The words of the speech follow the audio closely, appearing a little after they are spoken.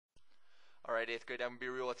Alright, 8th grade, I'm going to be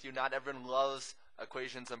real with you. Not everyone loves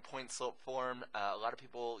equations in point slope form. A lot of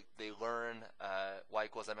people, they learn y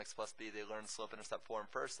equals mx plus b, they learn slope intercept form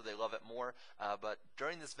first, so they love it more. But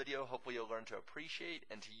during this video, hopefully you'll learn to appreciate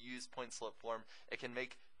and to use point slope form. It can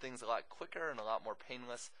make things a lot quicker and a lot more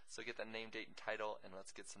painless. So get the name, date, and title, and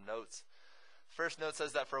let's get some notes. First note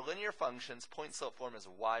says that for linear functions, point slope form is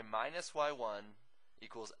y minus y1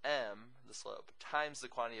 equals m, the slope, times the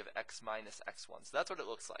quantity of x minus x1. So that's what it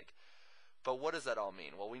looks like. But what does that all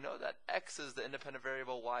mean? Well, we know that x is the independent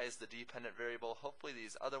variable, y is the dependent variable. Hopefully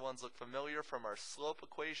these other ones look familiar from our slope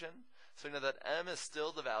equation. So we know that m is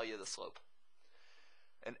still the value of the slope.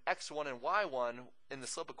 And x1 and y1 in the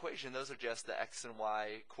slope equation, those are just the x and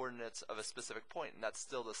y coordinates of a specific point, and that's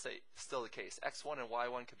still the case. x1 and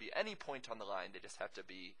y1 could be any point on the line. They just have to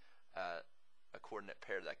be a coordinate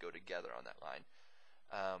pair that go together on that line.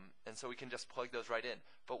 And so we can just plug those right in.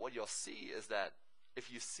 But what you'll see is that if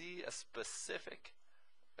you see a specific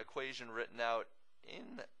equation written out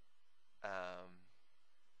in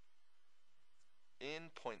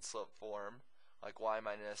point slope form, like y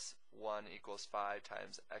minus 1 equals 5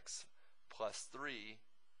 times x plus 3,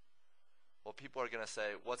 well, people are going to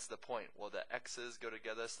say, what's the point? Well, the x's go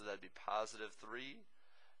together, so that'd be positive 3,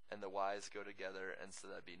 and the y's go together, and so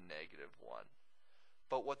that'd be negative 1.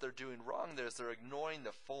 But what they're doing wrong there is they're ignoring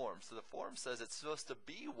the form. So the form says it's supposed to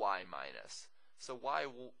be y minus. So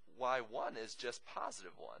y1 is just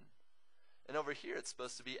positive 1. And over here it's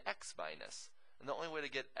supposed to be x minus. And the only way to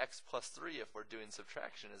get x plus 3 if we're doing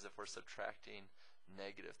subtraction is if we're subtracting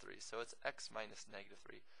negative 3. So it's x minus negative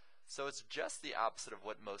 3. So it's just the opposite of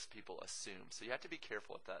what most people assume. So you have to be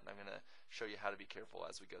careful with that, and I'm going to show you how to be careful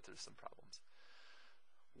as we go through some problems.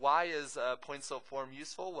 Why is point slope form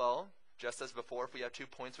useful? Well, just as before, if we have 2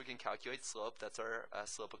 points, we can calculate slope. That's our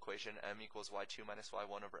slope equation. M equals y2 minus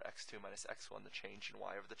y1 over x2 minus x1, the change in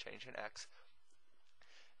y over the change in x.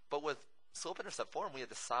 But with slope intercept form, we had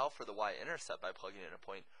to solve for the y-intercept by plugging in a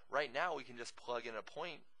point. Right now, we can just plug in a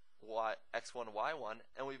point, x1, y1,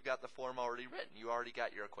 and we've got the form already written. You already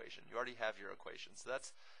got your equation. You already have your equation. So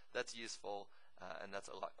that's useful, and that's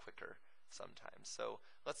a lot quicker sometimes. So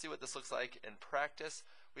let's see what this looks like in practice.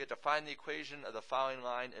 We have to find the equation of the following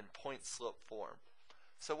line in point slope form.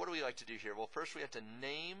 So what do we like to do here? Well, first we have to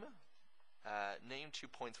name 2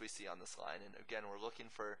 points we see on this line. And again, we're looking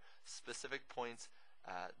for specific points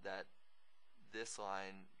that this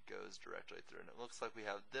line goes directly through. And it looks like we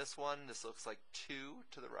have this one. This looks like 2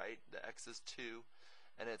 to the right. The x is 2.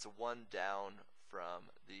 And it's 1 down from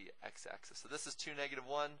the x-axis. So this is 2, negative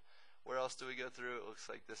 1. Where else do we go through? It looks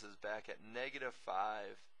like this is back at negative 5,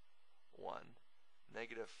 1.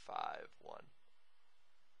 Negative 5, 1.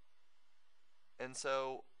 And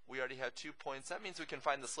so we already have 2 points. That means we can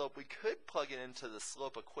find the slope. We could plug it into the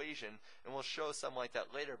slope equation, and we'll show something like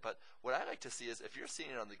that later. But what I like to see is if you're seeing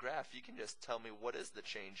it on the graph, you can just tell me what is the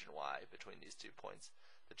change in y between these 2 points.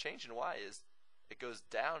 The change in y is it goes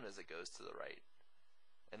down as it goes to the right.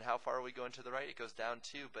 And how far are we going to the right? It goes down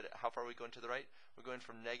 2, but how far are we going to the right? We're going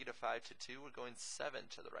from negative 5 to 2. We're going 7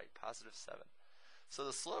 to the right, positive 7. So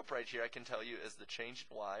the slope right here, I can tell you, is the change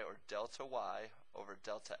in y, or delta y, over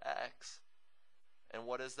delta x. And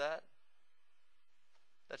what is that?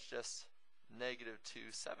 That's just negative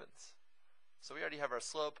 2/7. So we already have our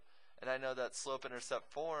slope, and I know that slope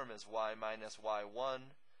intercept form is y minus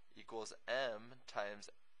y1 equals m times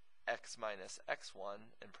x minus x1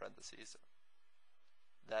 in parentheses.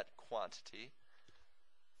 That quantity.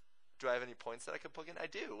 Do I have any points that I could plug in? I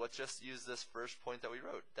do. Let's just use this first point that we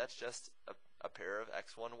wrote. That's just a pair of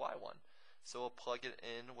x1, y1. So we'll plug it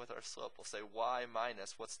in with our slope. We'll say y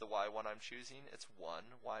minus, what's the y1 I'm choosing? It's 1.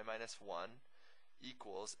 Y minus 1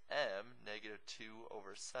 equals m, negative 2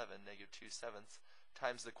 over 7, negative 2/7,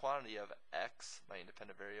 times the quantity of x, my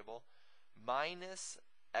independent variable, minus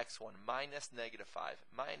x1, minus negative 5.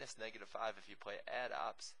 Minus negative 5, if you play add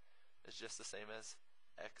ops, is just the same as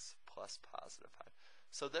x plus positive 5.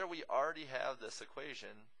 So there we already have this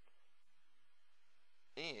equation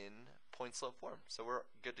in point slope form. So we're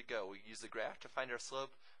good to go. We use the graph to find our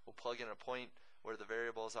slope. We'll plug in a point where the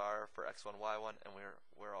variables are for x1, y1, and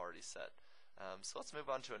we're already set. So let's move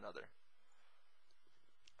on to another.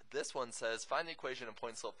 This one says find the equation in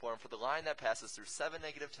point slope form for the line that passes through 7,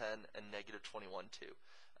 negative 10, and negative 21, 2.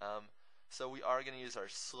 So we are going to use our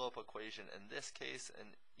slope equation in this case,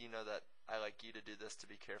 and you know that I like you to do this to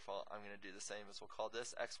be careful. I'm going to do the same as we'll call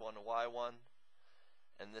this x1 and y1,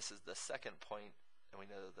 and this is the second point, and we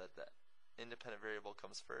know that the independent variable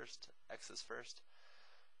comes first, x is first.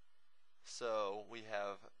 So we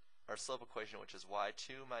have our slope equation, which is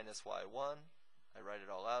y2 minus y1. I write it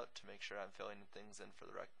all out to make sure I'm filling things in for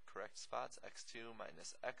the correct spots. x2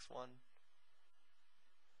 minus x1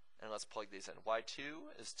 And let's plug these in.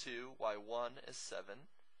 y2 is 2, y1 is 7.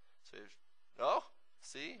 So we have, oh,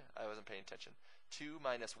 see, I wasn't paying attention. 2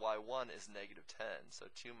 minus y1 is negative 10. So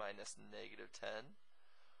 2 minus negative 10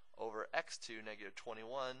 over x2, negative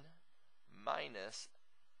 21, minus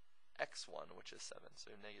x1, which is 7.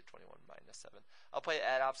 So negative 21 minus 7. I'll play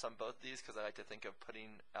add ops on both these because I like to think of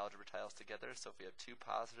putting algebra tiles together. So if we have 2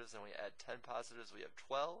 positives and we add 10 positives, we have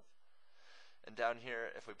 12. And down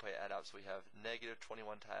here, if we play add ops, we have negative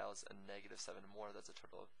 21 tiles and negative 7 more. That's a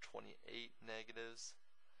total of 28 negatives.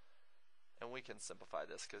 And we can simplify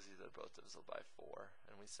this because these are both divisible by 4.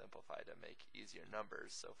 And we simplify to make easier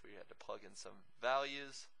numbers. So if we had to plug in some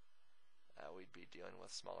values, we'd be dealing with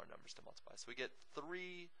smaller numbers to multiply. So we get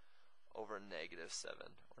 3 over negative 7,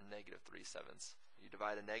 or negative 3/7. You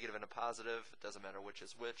divide a negative and a positive, it doesn't matter which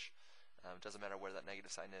is which. It doesn't matter where that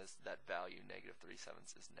negative sign is, that value, negative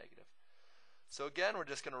 3/7, is negative. So again, we're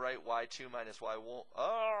just going to write y2 minus y1.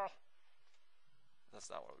 That's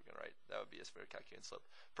not what we're going to write. That would be a sphere calculating slope.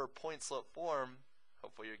 For point slope form,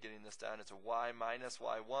 hopefully you're getting this down. It's y minus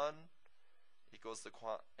y1 equals the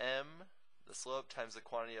m, the slope, times the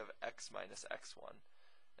quantity of x minus x1.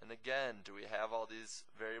 And again, do we have all these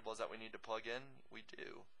variables that we need to plug in? We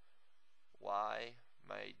do. Y,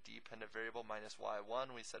 my dependent variable, minus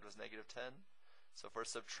y1, we said was negative 10. So if we're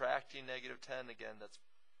subtracting negative 10, again, that's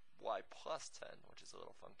y plus 10, which is a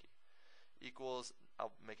little funky, equals,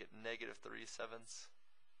 I'll make it negative 3/7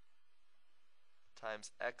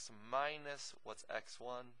 times x minus, what's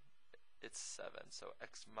x1? It's 7, so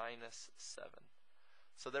x minus 7.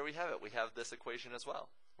 So there we have it. We have this equation as well.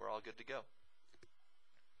 We're all good to go.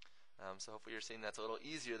 So hopefully you're seeing that's a little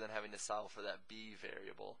easier than having to solve for that b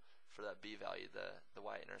variable, for that b value, the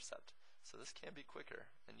y-intercept. So this can be quicker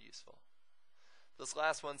and useful. This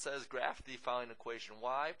last one says graph the following equation.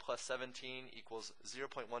 Y plus 17 equals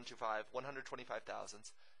 0.125, 125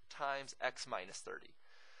 thousandths, times x minus 30.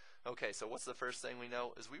 Okay, so what's the first thing we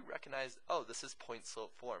know is we recognize, oh, this is point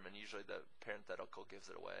slope form, and usually the parenthetical gives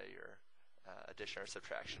it away, or addition or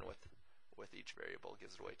subtraction with each variable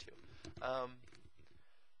gives it away too.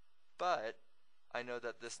 But I know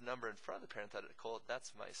that this number in front of the parenthetical,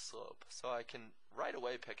 that's my slope. So I can right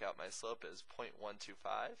away pick out my slope as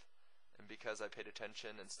 0.125. And because I paid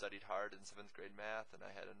attention and studied hard in 7th grade math, and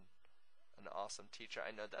I had an awesome teacher, I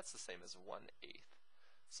know that's the same as 1/8.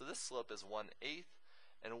 So this slope is 1/8.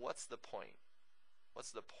 And what's the point?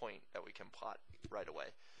 What's the point that we can plot right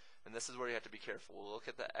away? And this is where you have to be careful. We'll look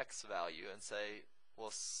at the x value and say,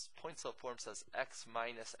 well, point slope form says x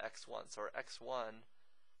minus x1. So our x1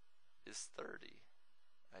 is 30.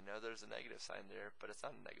 I know there's a negative sign there, but it's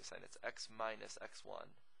not a negative sign. It's x minus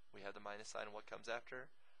x1. We have the minus sign, and what comes after?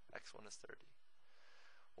 x1 is 30.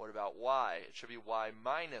 What about y? It should be y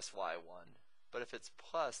minus y1. But if it's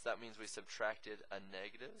plus, that means we subtracted a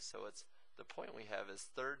negative. So it's the point we have is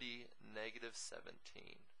 30, negative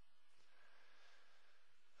 17.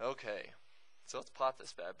 Okay, so let's plot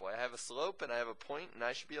this bad boy. I have a slope and I have a point, and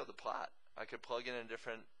I should be able to plot. I could plug in a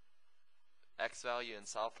different x value and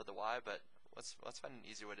solve for the y, but let's find an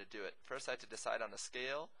easier way to do it. First, I have to decide on a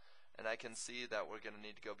scale, and I can see that we're going to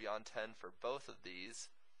need to go beyond 10 for both of these.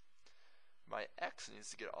 My x needs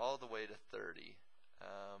to get all the way to 30,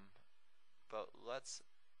 but let's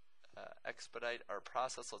expedite our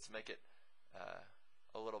process. Let's make it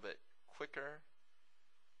a little bit quicker,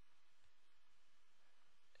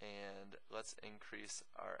 and let's increase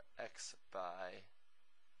our x by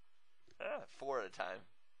 4 at a time.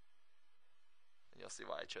 And you'll see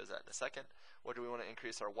why I chose that in a second. What do we want to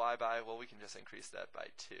increase our y by? Well, we can just increase that by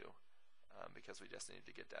 2 because we just need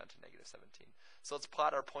to get down to negative 17. So let's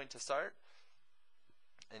plot our point to start.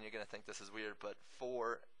 And you're going to think this is weird, but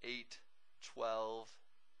 4, 8, 12,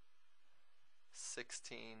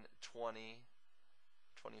 16, 20,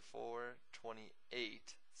 24,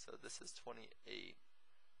 28. So this is 28,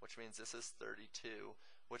 which means this is 32,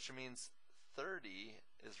 which means 30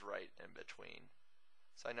 is right in between.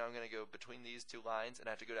 So I know I'm going to go between these two lines, and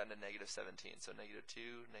I have to go down to negative 17. So negative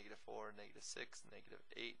 2, negative 4, negative 6, negative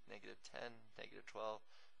 8, negative 10, negative 12,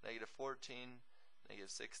 negative 14,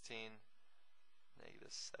 negative 16,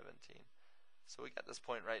 negative 17. So we got this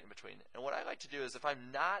point right in between. And what I like to do is if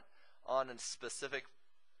I'm not on a specific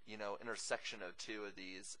intersection of two of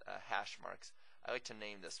these hash marks, I like to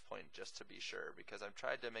name this point just to be sure, because I've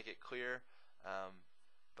tried to make it clear,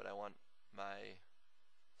 but I want my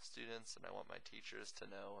students and I want my teachers to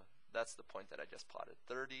know that's the point that I just plotted.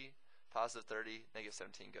 30, positive 30, negative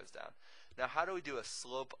 17 goes down. Now how do we do a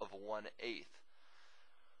slope of 1/8?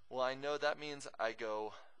 Well, I know that means I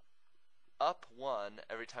go up 1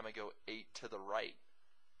 every time I go 8 to the right.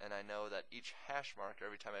 And I know that each hash marker,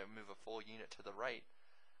 every time I move a full unit to the right,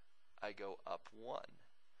 I go up 1.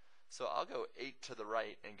 So I'll go 8 to the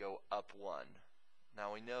right and go up 1.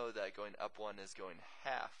 Now we know that going up 1 is going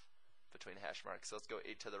half between hash marks. So let's go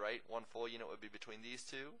 8 to the right. 1 full unit would be between these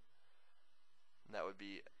two. And that would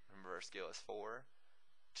be, remember our scale is 4.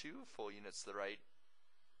 2 full units to the right,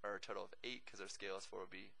 or a total of 8 because our scale is 4 would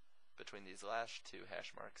be between these last two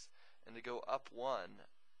hash marks. And to go up 1,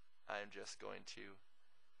 I'm just going to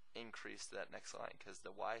increase that next line because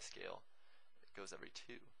the y scale goes every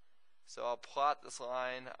 2. So I'll plot this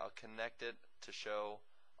line, I'll connect it to show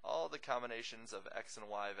all the combinations of x and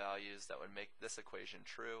y values that would make this equation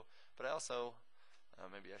true. But I also,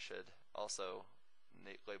 maybe I should also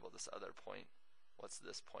label this other point. What's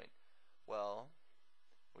this point? Well,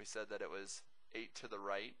 we said that it was 8 to the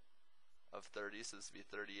right of 30, so this would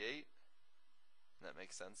be 38. And that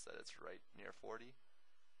makes sense that it's right near 40.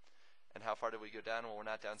 And how far did we go down? Well, we're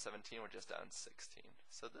not down 17, we're just down 16.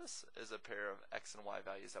 So this is a pair of x and y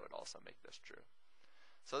values that would also make this true.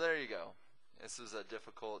 So there you go. This was a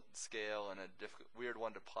difficult scale and a weird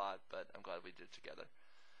one to plot, but I'm glad we did it together.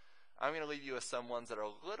 I'm going to leave you with some ones that are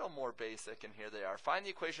a little more basic, and here they are. Find the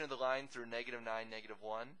equation of the line through -9,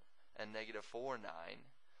 -1, and -4, 9.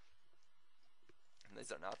 And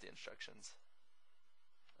these are not the instructions.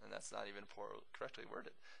 And that's not even correctly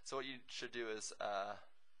worded. So what you should do is, I'm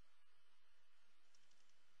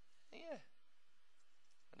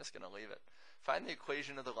just going to leave it. Find the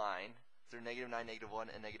equation of the line through -9, -1,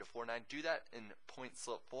 and -4, 9. Do that in point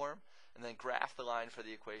slope form, and then graph the line for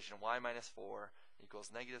the equation y minus 4 equals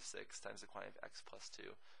 -6 times the quantity of x plus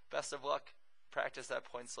 2. Best of luck. Practice that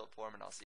point slope form, and I'll see you.